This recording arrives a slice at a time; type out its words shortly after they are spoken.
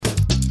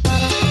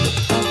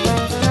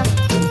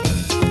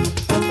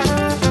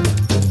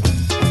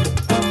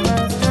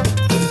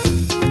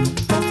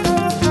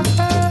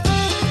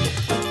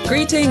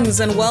Greetings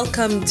and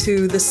welcome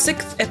to the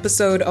 6th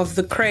episode of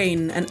The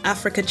Crane, an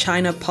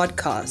Africa-China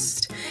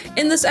podcast.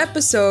 In this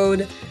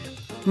episode,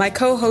 my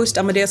co-host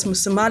Amadeus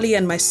Musamali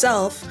and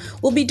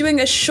myself will be doing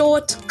a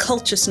short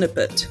culture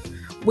snippet,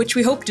 which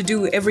we hope to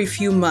do every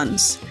few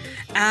months.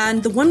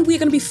 And the one we're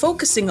going to be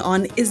focusing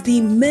on is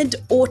the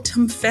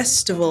Mid-Autumn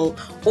Festival,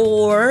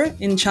 or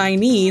in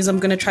Chinese, I'm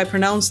going to try to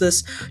pronounce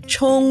this,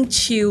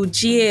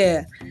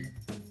 Chongqiujie.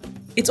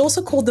 It's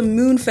also called the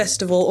Moon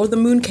Festival or the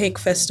Mooncake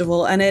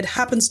Festival, and it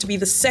happens to be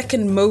the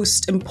second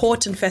most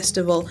important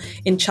festival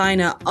in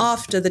China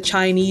after the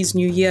Chinese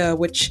New Year,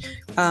 which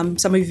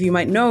some of you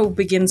might know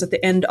begins at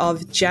the end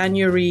of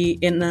January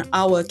in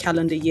our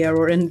calendar year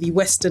or in the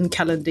Western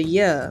calendar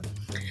year.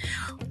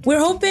 We're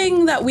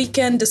hoping that we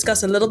can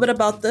discuss a little bit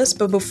about this,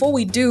 but before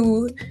we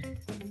do,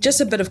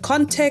 just a bit of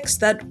context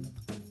that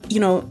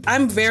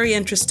I'm very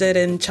interested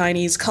in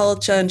Chinese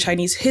culture and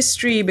Chinese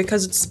history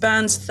because it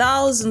spans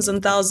thousands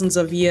and thousands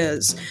of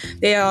years.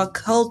 There are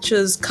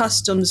cultures,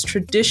 customs,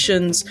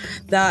 traditions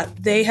that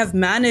they have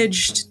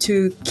managed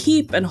to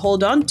keep and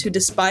hold on to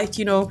despite,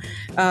 the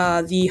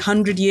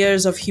 100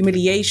 years of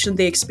humiliation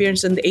they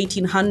experienced in the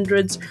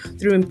 1800s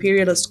through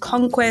imperialist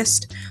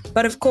conquest.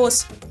 But of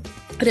course,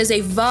 it is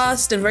a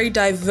vast and very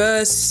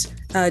diverse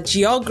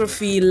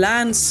geography,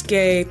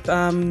 landscape.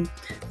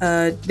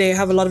 They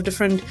have a lot of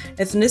different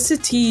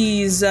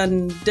ethnicities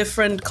and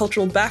different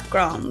cultural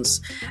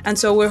backgrounds. And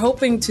so we're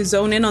hoping to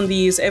zone in on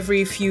these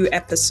every few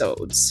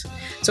episodes.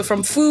 So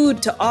from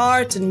food to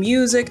art and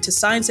music to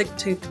science and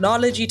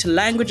technology to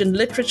language and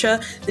literature,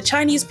 the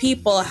Chinese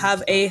people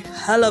have a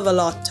hell of a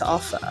lot to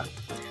offer.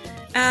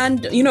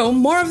 And,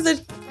 more of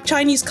the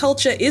Chinese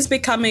culture is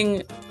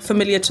becoming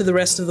familiar to the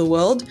rest of the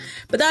world,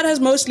 but that has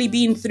mostly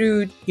been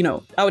through,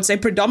 I would say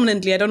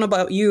predominantly, I don't know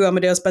about you,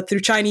 Amadeus, but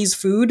through Chinese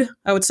food.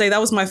 I would say that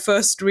was my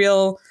first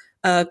real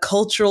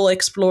cultural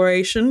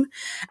exploration,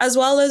 as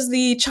well as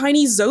the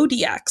Chinese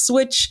zodiacs,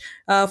 which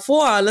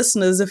for our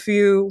listeners, if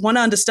you want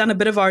to understand a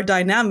bit of our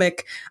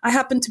dynamic, I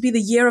happen to be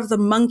the year of the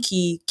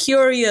monkey,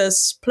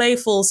 curious,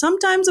 playful,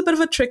 sometimes a bit of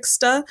a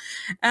trickster,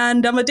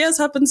 and Amadeus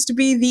happens to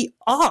be the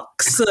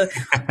ox,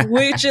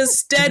 which is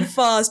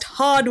steadfast,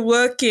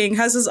 hardworking,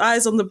 has his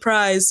eyes on the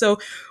prize. So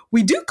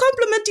we do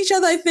complement each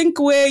other, I think,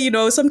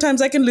 where, sometimes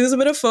I can lose a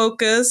bit of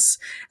focus.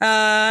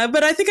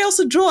 But I think I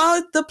also draw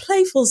out the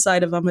playful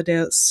side of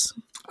Amadeus.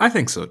 I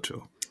think so,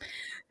 too.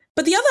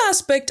 But the other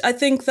aspect I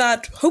think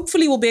that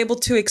hopefully we'll be able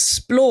to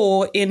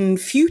explore in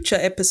future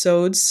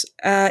episodes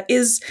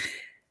is,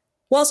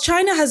 whilst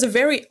China has a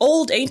very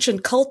old,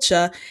 ancient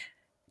culture,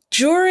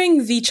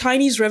 during the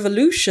Chinese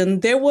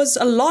Revolution, there was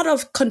a lot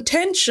of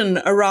contention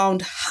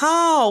around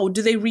how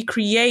do they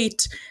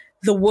recreate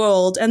the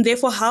world, and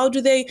therefore how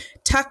do they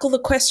tackle the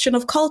question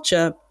of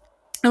culture.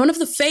 And one of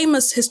the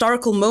famous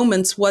historical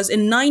moments was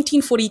in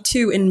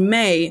 1942 in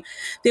May,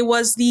 there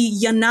was the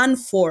Yan'an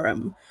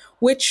Forum,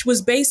 which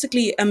was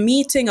basically a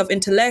meeting of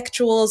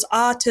intellectuals,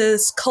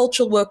 artists,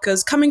 cultural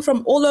workers coming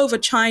from all over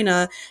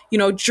China,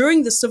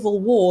 during the Civil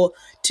War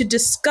to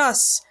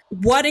discuss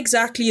what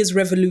exactly is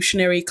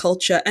revolutionary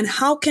culture and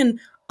how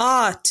can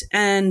art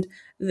and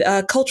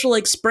cultural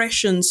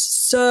expressions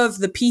serve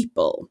the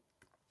people.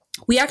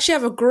 We actually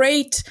have a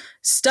great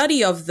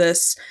study of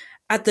this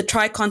at the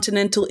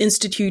Tricontinental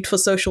Institute for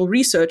Social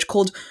Research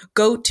called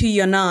Go to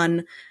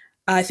Yan'an.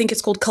 I think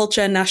it's called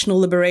Culture and National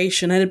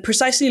Liberation. And it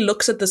precisely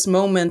looks at this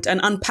moment and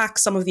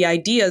unpacks some of the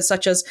ideas,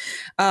 such as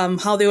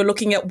how they were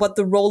looking at what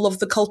the role of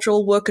the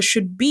cultural worker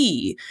should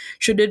be.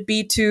 Should it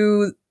be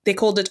to, they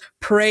called it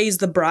praise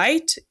the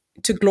bright,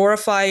 to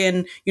glorify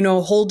and,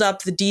 hold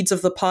up the deeds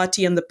of the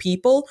party and the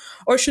people?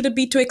 Or should it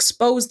be to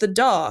expose the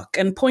dark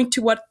and point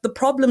to what the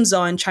problems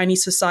are in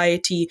Chinese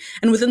society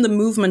and within the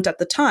movement at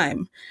the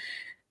time?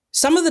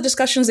 Some of the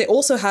discussions they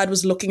also had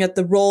was looking at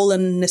the role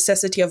and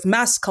necessity of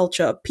mass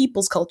culture,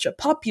 people's culture,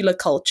 popular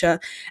culture,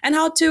 and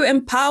how to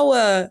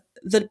empower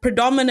the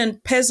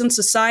predominant peasant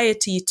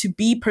society to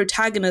be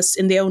protagonists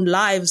in their own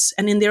lives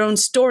and in their own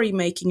story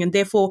making, and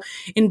therefore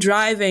in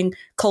driving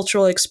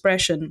cultural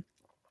expression.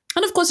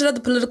 And of course, it had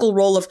the political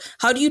role of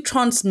how do you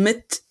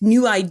transmit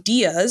new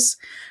ideas,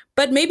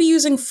 but maybe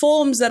using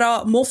forms that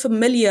are more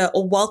familiar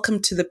or welcome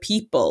to the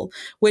people,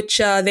 which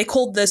they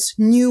called this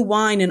new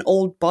wine in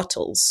old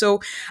bottles. So,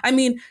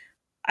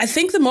 I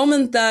think the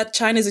moment that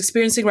China is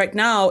experiencing right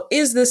now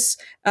is this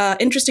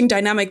interesting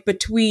dynamic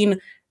between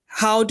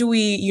how do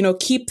we,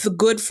 keep the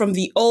good from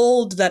the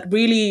old that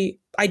really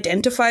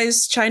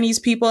identifies Chinese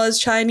people as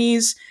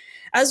Chinese,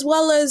 as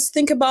well as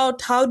think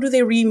about how do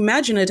they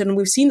reimagine it. And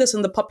we've seen this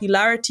in the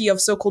popularity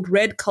of so-called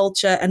red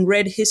culture and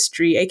red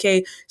history,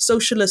 aka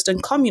socialist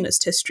and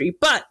communist history.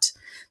 But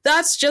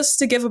that's just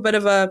to give a bit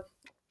of a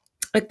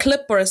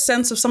clip or a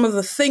sense of some of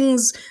the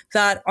things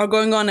that are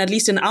going on, at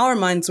least in our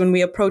minds, when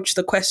we approach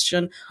the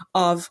question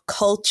of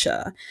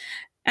culture.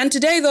 And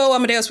today, though,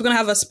 Amadeus, we're going to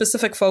have a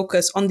specific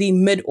focus on the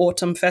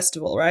Mid-Autumn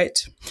Festival, right?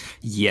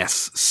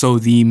 Yes. So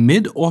the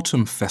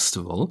Mid-Autumn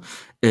Festival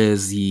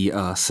is the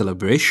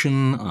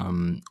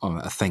celebration, or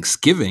a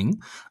Thanksgiving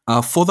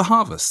for the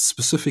harvest,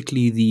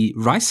 specifically the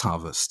rice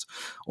harvest,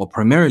 or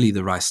primarily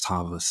the rice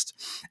harvest.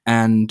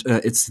 And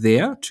it's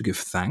there to give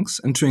thanks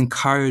and to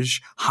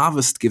encourage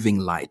harvest-giving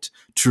light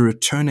to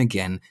return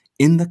again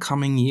in the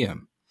coming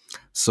year.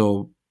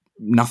 So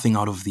nothing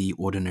out of the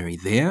ordinary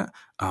there.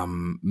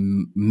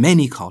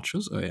 Many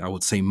cultures, I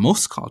would say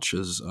most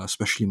cultures,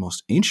 especially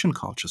most ancient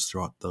cultures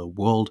throughout the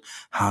world,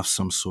 have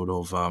some sort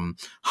of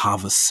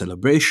harvest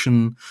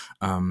celebration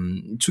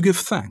to give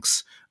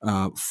thanks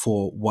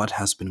for what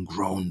has been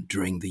grown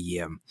during the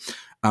year.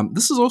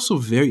 This is also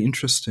very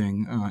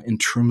interesting in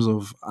terms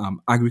of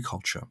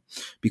agriculture,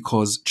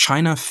 because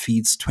China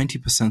feeds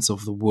 20%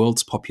 of the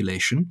world's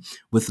population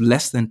with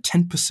less than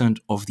 10%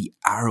 of the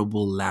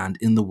arable land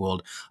in the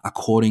world,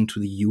 according to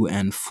the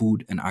UN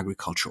Food and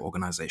Agriculture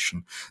Organization.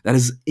 That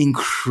is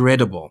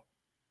incredible.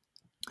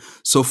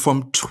 So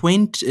from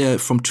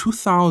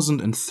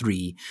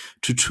 2003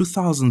 to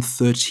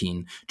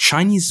 2013,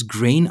 Chinese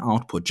grain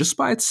output just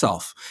by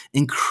itself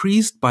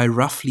increased by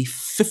roughly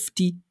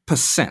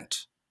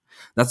 50%.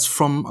 That's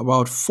from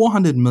about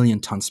 400 million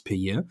tons per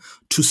year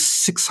to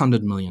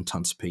 600 million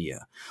tons per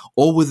year,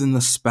 all within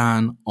the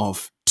span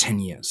of 10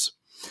 years.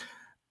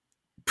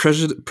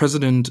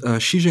 President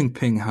Xi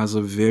Jinping has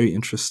a very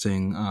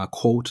interesting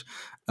quote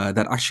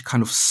that actually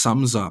kind of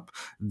sums up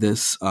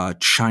this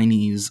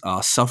Chinese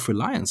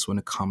self-reliance when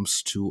it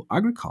comes to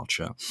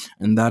agriculture.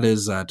 And that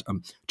is that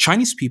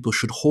Chinese people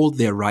should hold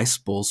their rice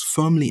bowls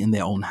firmly in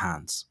their own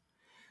hands,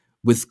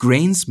 with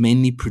grains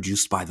mainly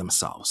produced by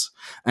themselves.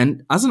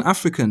 And as an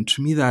African,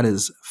 to me, that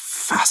is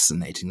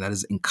fascinating. That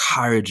is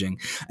encouraging.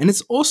 And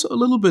it's also a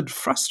little bit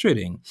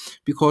frustrating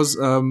because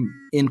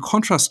in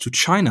contrast to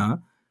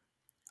China,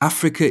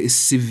 Africa is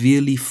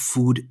severely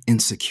food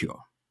insecure.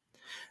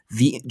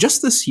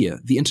 Just this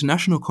year, the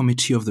International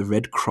Committee of the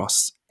Red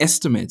Cross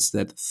estimates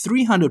that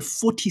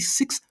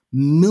 346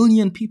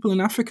 million people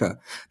in Africa,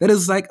 that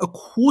is like a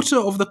quarter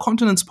of the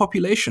continent's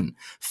population,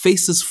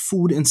 faces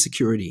food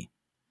insecurity,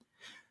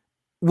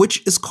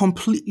 which is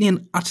completely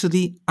and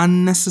utterly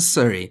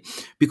unnecessary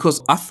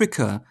because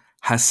Africa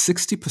has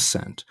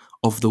 60%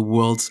 of the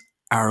world's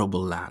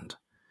arable land,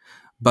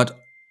 but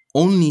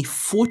only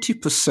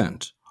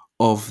 40%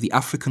 of the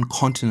African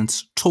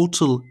continent's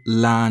total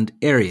land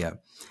area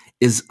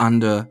is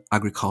under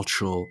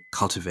agricultural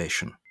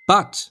cultivation.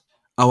 But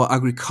our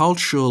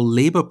agricultural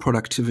labor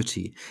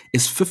productivity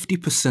is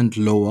 50%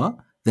 lower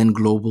than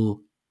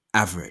global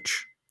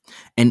average.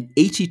 And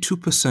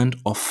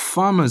 82% of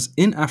farmers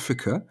in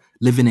Africa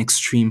live in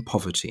extreme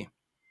poverty.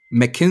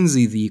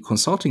 McKinsey, the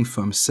consulting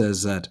firm,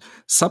 says that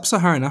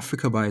sub-Saharan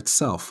Africa by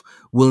itself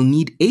will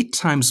need 8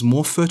 times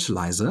more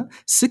fertilizer,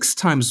 6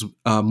 times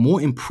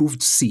more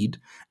improved seed,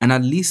 and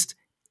at least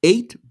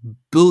 $8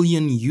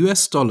 billion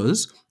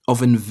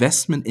of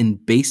investment in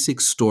basic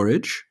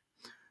storage,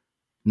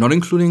 not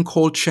including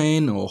cold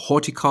chain or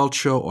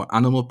horticulture or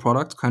animal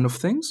product kind of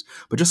things,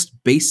 but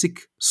just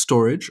basic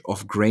storage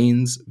of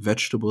grains,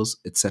 vegetables,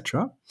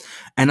 etc.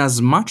 And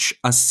as much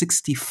as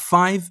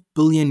 $65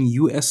 billion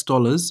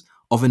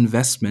of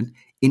investment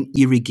in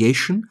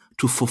irrigation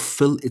to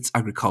fulfill its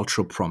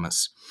agricultural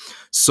promise.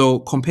 So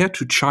compared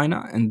to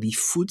China and the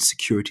food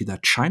security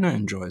that China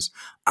enjoys,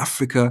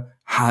 Africa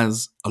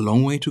has a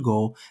long way to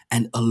go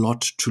and a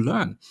lot to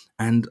learn.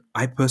 And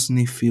I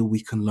personally feel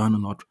we can learn a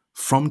lot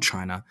from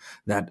China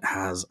that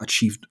has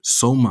achieved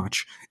so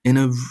much in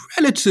a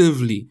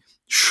relatively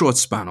short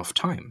span of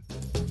time.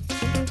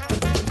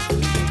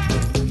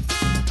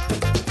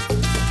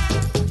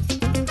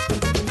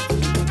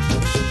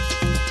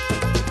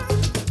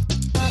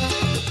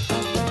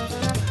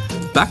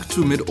 Back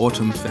to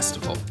Mid-Autumn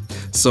Festival.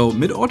 So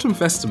Mid-Autumn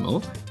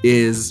Festival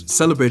is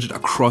celebrated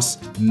across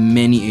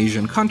many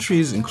Asian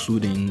countries,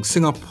 including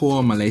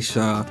Singapore,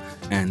 Malaysia,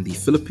 and the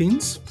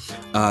Philippines.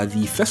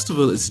 The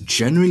festival is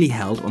generally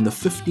held on the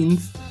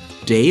 15th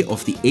day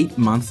of the 8th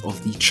month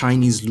of the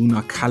Chinese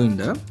lunar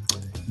calendar.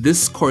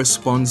 This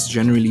corresponds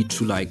generally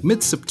to like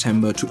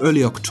mid-September to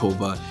early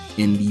October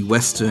in the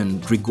Western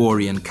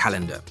Gregorian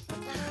calendar.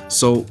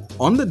 So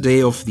on the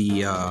day of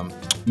the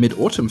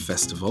Mid-Autumn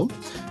Festival,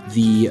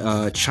 the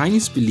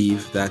Chinese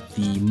believe that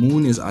the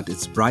moon is at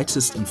its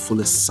brightest and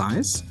fullest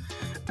size,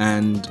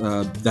 and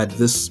that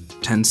this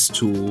tends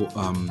to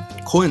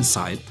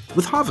coincide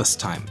with harvest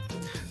time.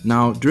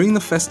 Now, during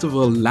the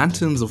festival,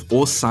 lanterns of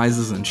all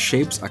sizes and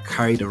shapes are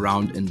carried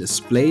around and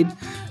displayed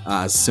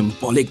as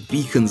symbolic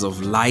beacons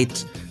of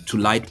light to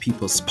light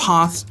people's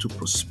paths to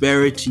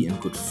prosperity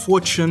and good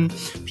fortune.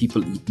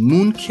 People eat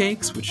moon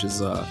cakes, which is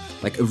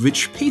like a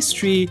rich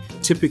pastry,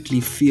 typically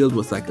filled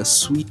with like a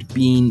sweet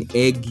bean,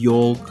 egg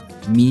yolk,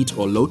 meat,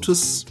 or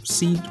lotus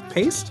seed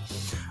paste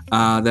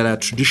that are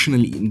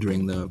traditionally eaten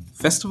during the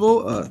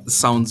festival.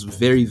 Sounds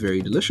very,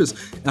 very delicious.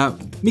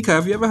 Mika,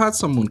 have you ever had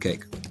some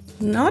mooncake?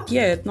 Not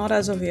yet, not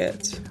as of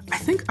yet. I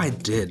think I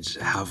did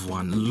have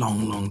one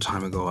long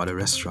time ago at a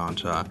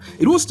restaurant.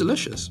 It was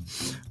delicious.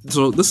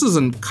 So this is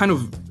a kind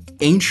of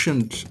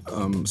ancient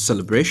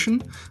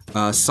celebration.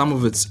 Some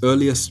of its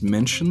earliest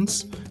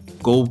mentions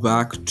go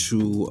back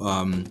to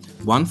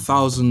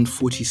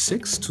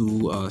 1046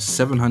 to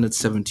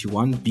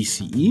 771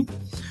 BCE.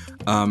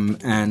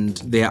 And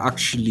they are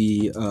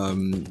actually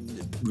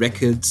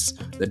records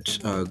that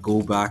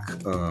go back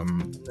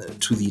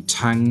to the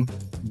Tang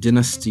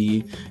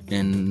dynasty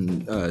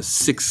in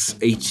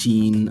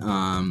 618,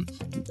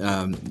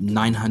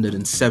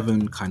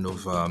 907 kind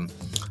of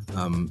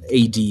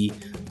AD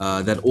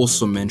that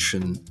also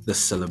mention this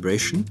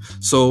celebration.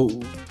 So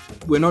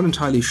we're not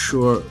entirely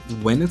sure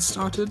when it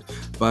started,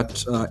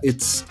 but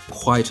it's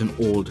quite an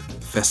old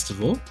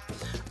festival.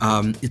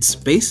 It's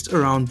based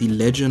around the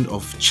legend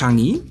of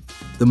Chang'e,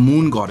 the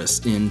moon goddess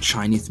in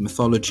Chinese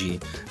mythology,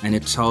 and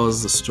it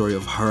tells the story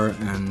of her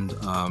and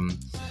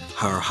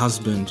her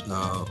husband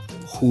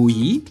Hu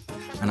Yi,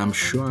 and I'm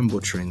sure I'm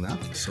butchering that,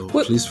 so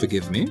please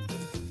forgive me.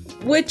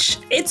 Which,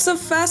 it's a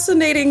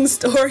fascinating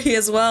story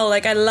as well.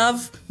 Like, I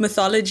love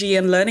mythology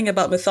and learning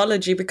about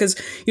mythology because,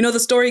 you know, the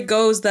story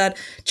goes that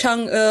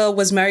Chang'e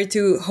was married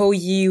to Hou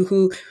Yi,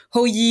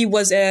 Hou Yi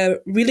was a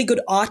really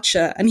good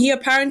archer. And he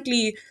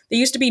apparently, there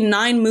used to be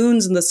 9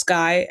 moons in the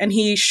sky and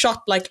he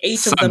shot like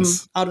 8 of them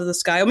out of the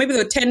sky. Or maybe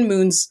there were 10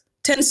 moons.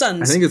 10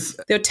 suns. I think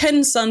there were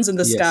 10 suns in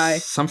the sky.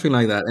 Something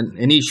like that.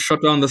 And he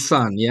shot down the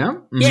sun, yeah?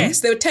 Mm-hmm.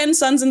 Yes, there were 10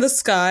 suns in the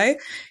sky.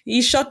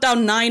 He shot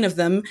down 9 of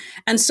them.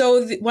 And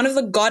so one of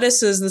the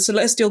goddesses, the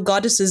celestial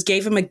goddesses,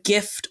 gave him a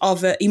gift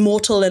of an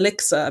immortal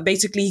elixir.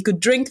 Basically, he could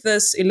drink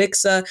this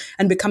elixir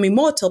and become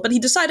immortal. But he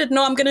decided,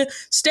 no, I'm going to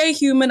stay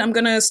human. I'm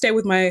going to stay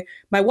with my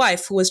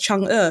wife, who was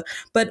Chang'e.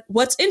 But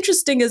what's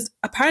interesting is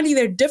apparently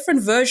there are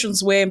different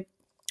versions where,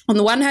 on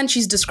the one hand,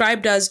 she's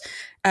described as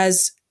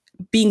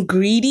being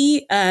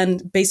greedy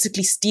and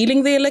basically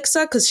stealing the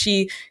elixir because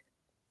she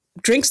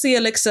drinks the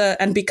elixir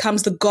and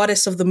becomes the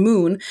goddess of the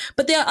moon.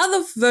 But there are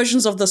other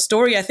versions of the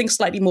story, I think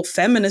slightly more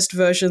feminist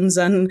versions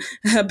and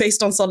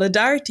based on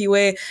solidarity,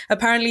 where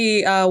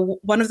apparently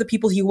one of the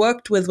people he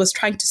worked with was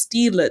trying to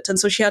steal it. And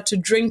so she had to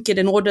drink it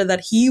in order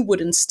that he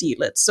wouldn't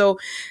steal it. So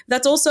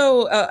that's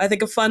also, I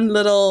think, a fun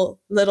little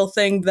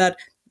thing that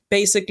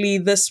basically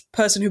this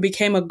person who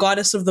became a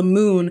goddess of the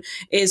moon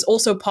is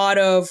also part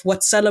of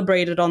what's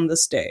celebrated on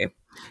this day.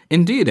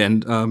 Indeed,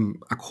 and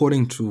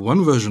according to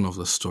one version of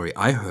the story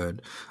I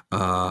heard,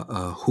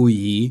 Hu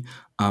Yi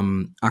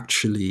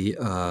actually,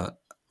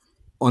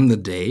 on the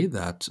day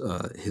that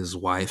his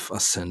wife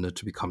ascended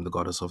to become the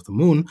goddess of the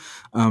moon,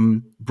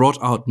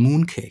 brought out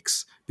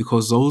mooncakes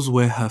because those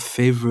were her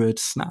favorite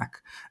snack.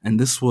 And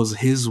this was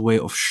his way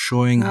of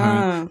showing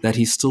her that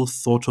he still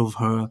thought of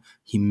her,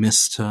 he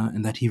missed her,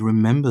 and that he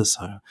remembers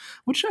her,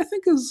 which I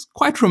think is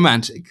quite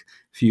romantic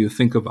if you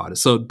think about it.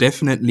 So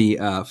definitely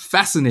a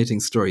fascinating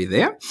story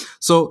there.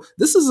 So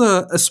this is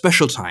a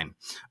special time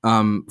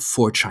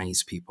for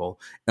Chinese people,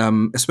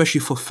 especially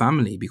for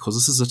family, because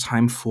this is a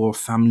time for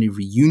family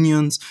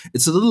reunions.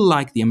 It's a little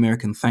like the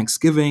American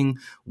Thanksgiving,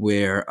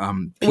 where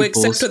people,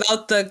 except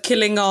without the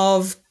killing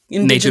of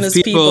indigenous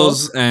native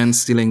peoples and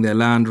stealing their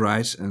land,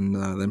 right? And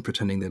then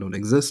pretending they don't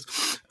exist.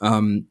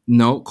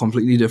 No,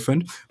 completely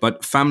different.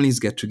 But families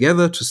get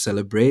together to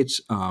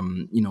celebrate,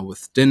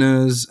 with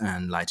dinners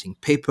and lighting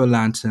paper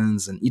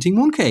lanterns and eating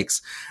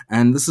mooncakes.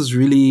 And this is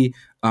really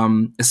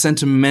a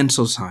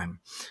sentimental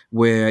time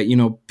where,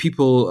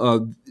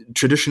 people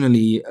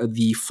traditionally,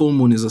 the full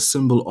moon is a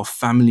symbol of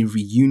family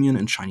reunion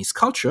in Chinese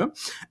culture.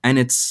 And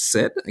it's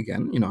said,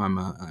 again, I'm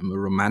a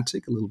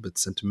romantic, a little bit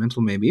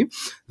sentimental maybe,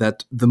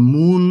 that the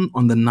moon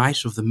on the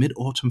night of the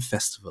Mid-Autumn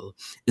Festival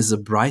is the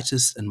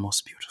brightest and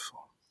most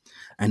beautiful.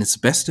 And it's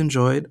best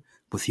enjoyed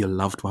with your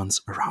loved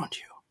ones around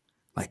you.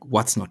 Like,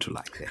 what's not to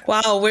like there?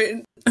 Wow,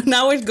 we're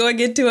going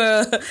into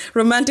a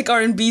romantic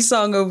R&B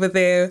song over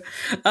there.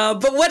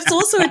 But what's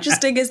also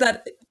interesting is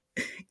that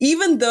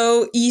even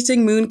though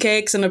eating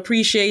mooncakes and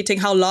appreciating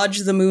how large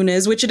the moon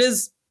is, which it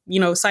is,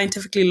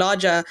 scientifically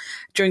larger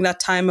during that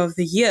time of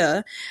the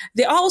year,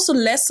 there are also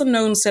lesser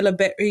known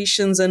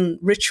celebrations and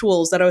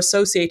rituals that are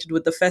associated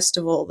with the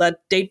festival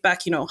that date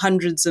back,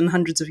 hundreds and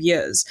hundreds of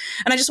years.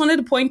 And I just wanted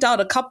to point out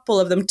a couple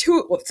of them,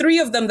 2 or 3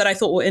 of them that I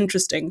thought were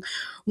interesting.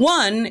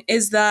 One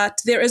is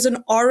that there is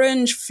an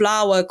orange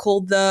flower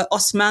called the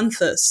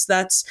osmanthus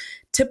that's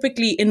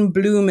typically in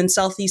bloom in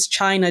Southeast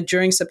China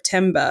during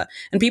September.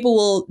 And people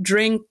will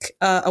drink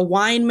a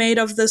wine made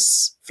of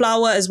this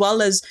flower as well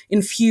as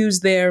infuse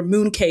their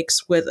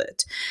mooncakes with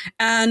it.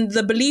 And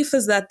the belief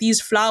is that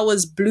these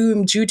flowers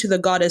bloom due to the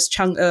goddess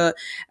Chang'e,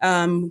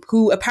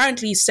 who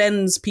apparently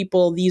sends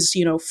people these,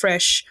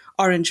 fresh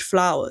orange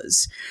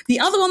flowers.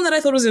 The other one that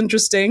I thought was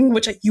interesting,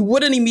 which you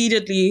wouldn't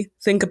immediately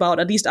think about,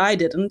 at least I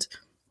didn't,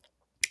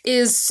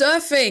 is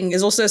surfing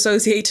is also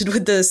associated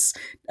with this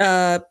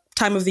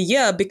time of the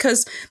year,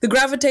 because the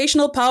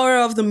gravitational power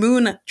of the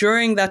moon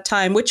during that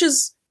time, which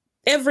is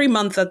every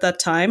month at that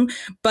time,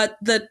 but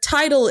the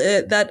tidal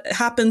that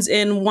happens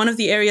in one of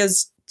the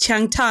areas,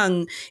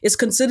 Qiangtang, is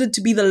considered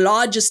to be the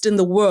largest in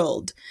the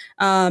world,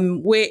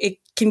 where it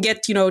can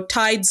get,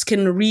 tides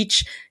can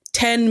reach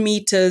 10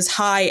 meters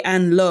high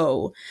and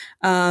low.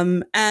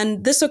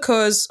 And this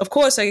occurs, of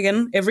course,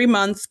 again, every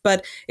month,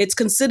 but it's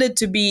considered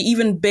to be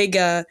even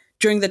bigger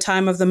during the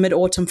time of the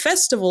Mid-Autumn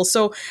Festival.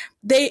 So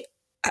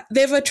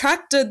they've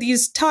attracted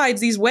these tides,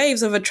 these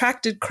waves have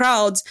attracted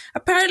crowds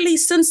apparently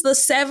since the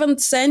 7th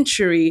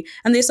century.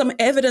 And there's some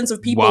evidence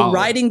of people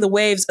riding the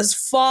waves as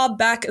far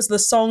back as the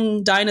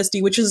Song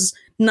dynasty, which is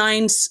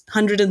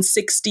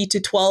 960 to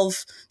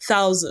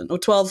 12,000 or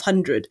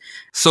 1200.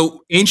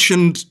 So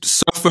ancient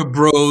surfer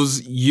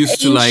bros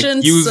used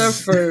ancient to use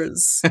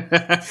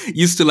surfers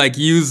used to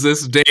use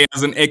this day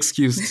as an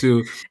excuse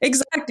to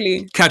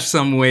exactly catch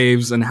some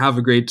waves and have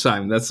a great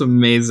time. That's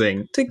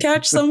amazing. To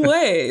catch some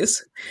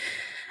waves.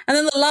 And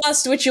then the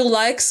last, which you'll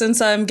like,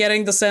 since I'm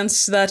getting the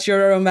sense that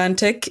you're a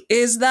romantic,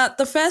 is that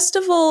the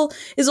festival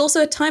is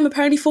also a time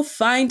apparently for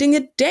finding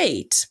a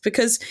date.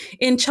 Because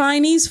in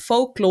Chinese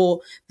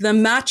folklore, the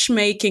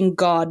matchmaking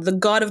god, the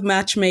god of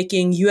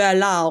matchmaking, Yue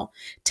Lao,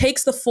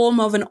 takes the form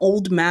of an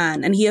old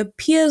man. And he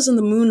appears in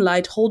the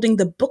moonlight holding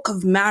the book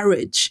of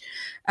marriage.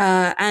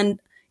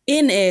 And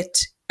in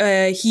it,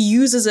 he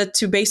uses it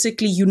to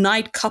basically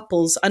unite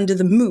couples under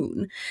the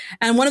moon.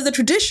 And one of the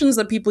traditions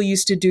that people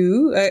used to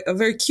do, a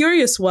very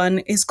curious one,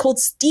 is called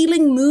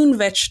stealing moon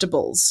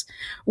vegetables,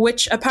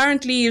 which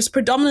apparently is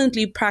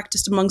predominantly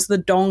practiced amongst the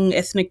Dong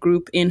ethnic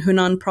group in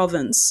Hunan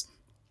province.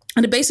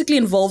 And it basically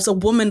involves a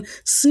woman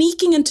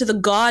sneaking into the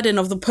garden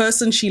of the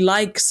person she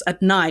likes at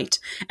night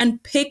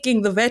and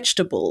picking the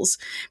vegetables.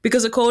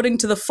 Because according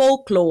to the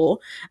folklore,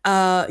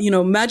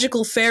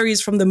 magical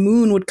fairies from the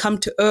moon would come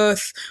to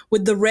Earth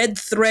with the red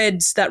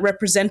threads that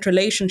represent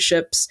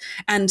relationships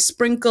and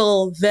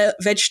sprinkle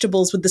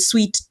vegetables with the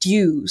sweet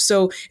dew.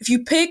 So if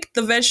you pick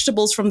the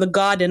vegetables from the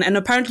garden, and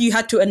apparently you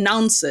had to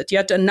announce it, you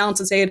had to announce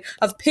and say,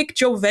 I've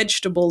picked your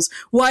vegetables.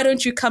 Why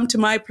don't you come to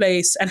my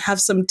place and have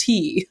some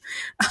tea?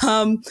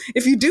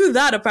 If you do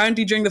that,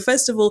 apparently during the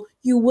festival,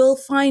 you will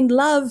find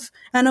love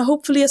and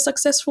hopefully a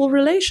successful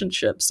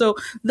relationship. So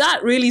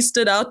that really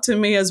stood out to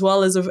me as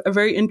well as a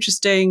very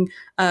interesting,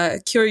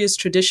 curious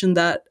tradition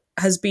that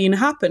has been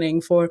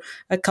happening for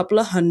a couple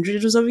of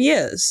hundreds of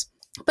years.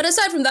 But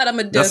aside from that,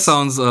 that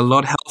sounds a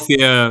lot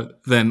healthier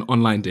than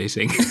online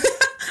dating.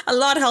 A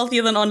lot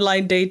healthier than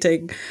online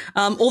dating.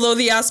 Although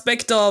the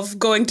aspect of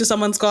going to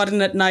someone's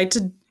garden at night,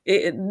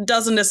 it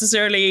doesn't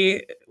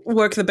necessarily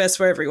work the best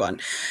for everyone.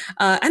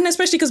 And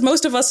especially because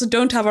most of us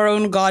don't have our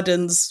own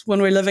gardens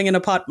when we're living in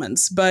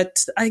apartments.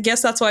 But I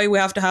guess that's why we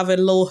have to have a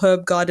little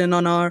herb garden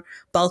on our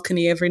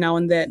balcony every now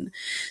and then.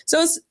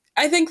 So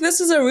I think this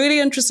is a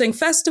really interesting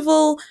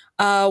festival.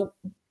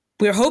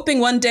 We're hoping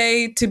one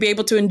day to be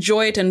able to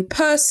enjoy it in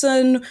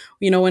person,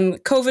 when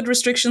COVID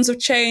restrictions have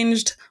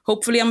changed.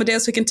 Hopefully,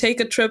 Amadeus, we can take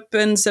a trip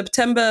in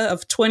September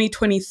of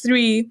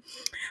 2023.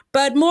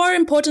 But more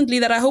importantly,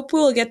 that I hope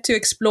we'll get to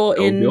explore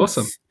that would be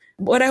awesome.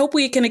 What I hope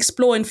we can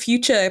explore in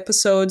future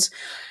episodes,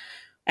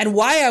 and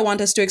why I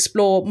want us to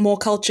explore more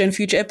culture in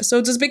future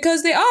episodes, is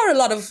because there are a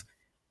lot of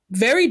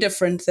very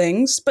different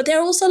things, but there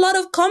are also a lot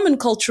of common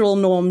cultural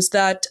norms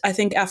that I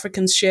think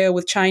Africans share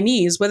with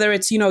Chinese, whether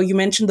it's, you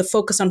mentioned the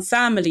focus on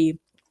family.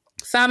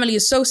 Family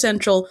is so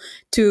central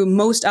to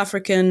most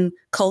African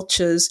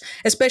cultures,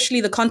 especially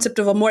the concept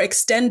of a more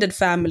extended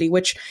family,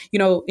 which,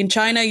 in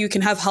China, you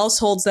can have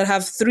households that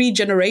have 3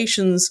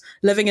 generations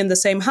living in the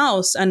same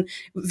house, and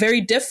very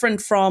different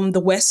from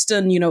the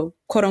Western,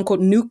 quote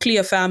unquote,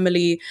 nuclear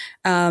family,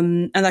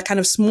 and that kind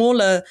of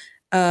smaller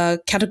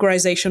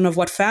categorization of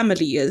what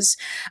family is,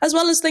 as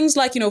well as things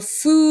like,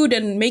 food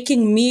and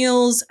making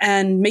meals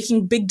and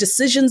making big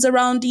decisions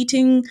around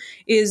eating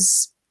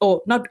or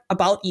not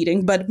about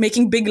eating, but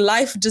making big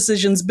life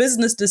decisions,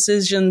 business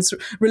decisions,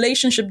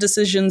 relationship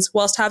decisions,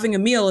 whilst having a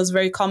meal is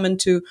very common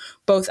to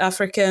both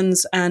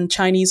Africans and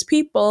Chinese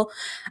people.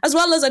 As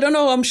well as, I don't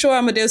know, I'm sure,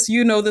 Amadeus,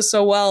 you know this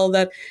so well,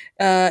 that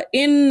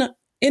in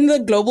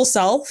the global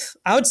South,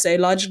 I would say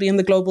largely in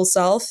the global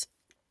South,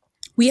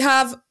 we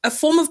have a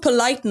form of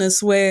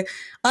politeness where,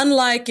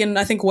 unlike in,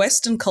 I think,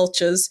 Western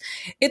cultures,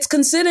 it's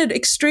considered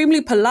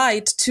extremely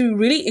polite to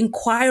really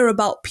inquire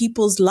about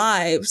people's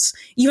lives.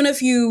 Even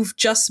if you've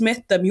just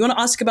met them, you want to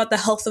ask about the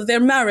health of their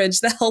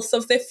marriage, the health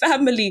of their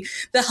family,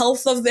 the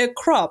health of their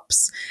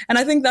crops. And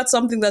I think that's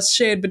something that's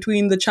shared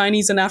between the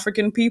Chinese and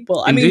African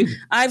people. Indeed. I mean,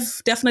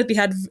 I've definitely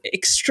had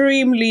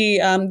extremely,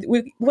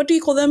 what do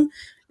you call them?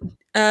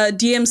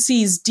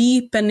 DMCs,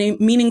 deep and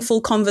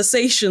meaningful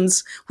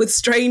conversations with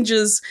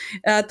strangers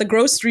at the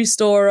grocery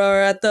store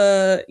or at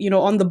the,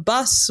 on the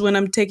bus when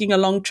I'm taking a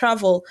long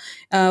travel,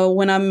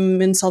 when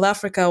I'm in South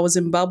Africa or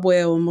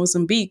Zimbabwe or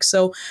Mozambique.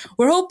 So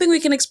we're hoping we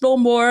can explore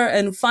more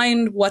and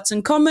find what's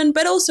in common,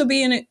 but also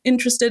being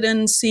interested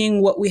in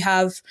seeing what we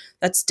have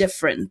that's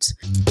different.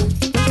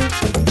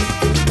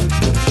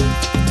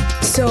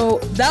 So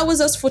that was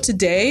us for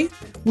today.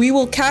 We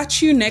will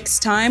catch you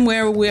next time,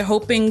 where we're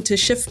hoping to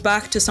shift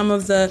back to some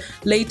of the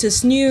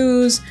latest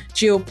news,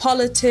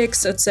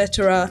 geopolitics,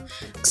 etc.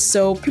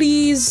 So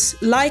please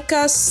like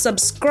us,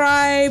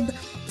 subscribe,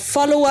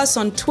 follow us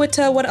on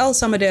Twitter. What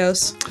else,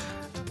 Amadeus?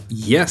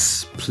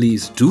 Yes,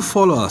 please do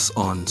follow us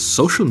on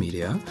social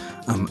media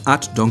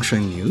at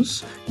Dongsheng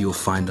News. You'll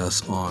find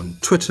us on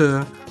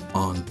Twitter,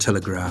 on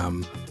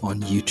Telegram,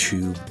 on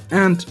YouTube,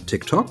 and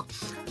TikTok.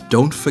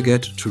 Don't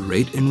forget to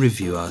rate and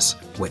review us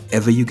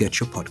wherever you get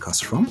your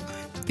podcast from.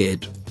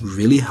 It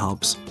really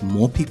helps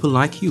more people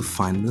like you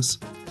find this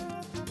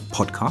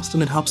podcast,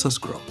 and it helps us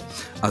grow.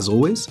 As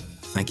always,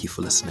 thank you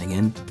for listening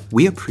in.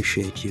 We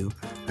appreciate you,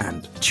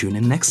 and tune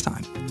in next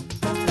time.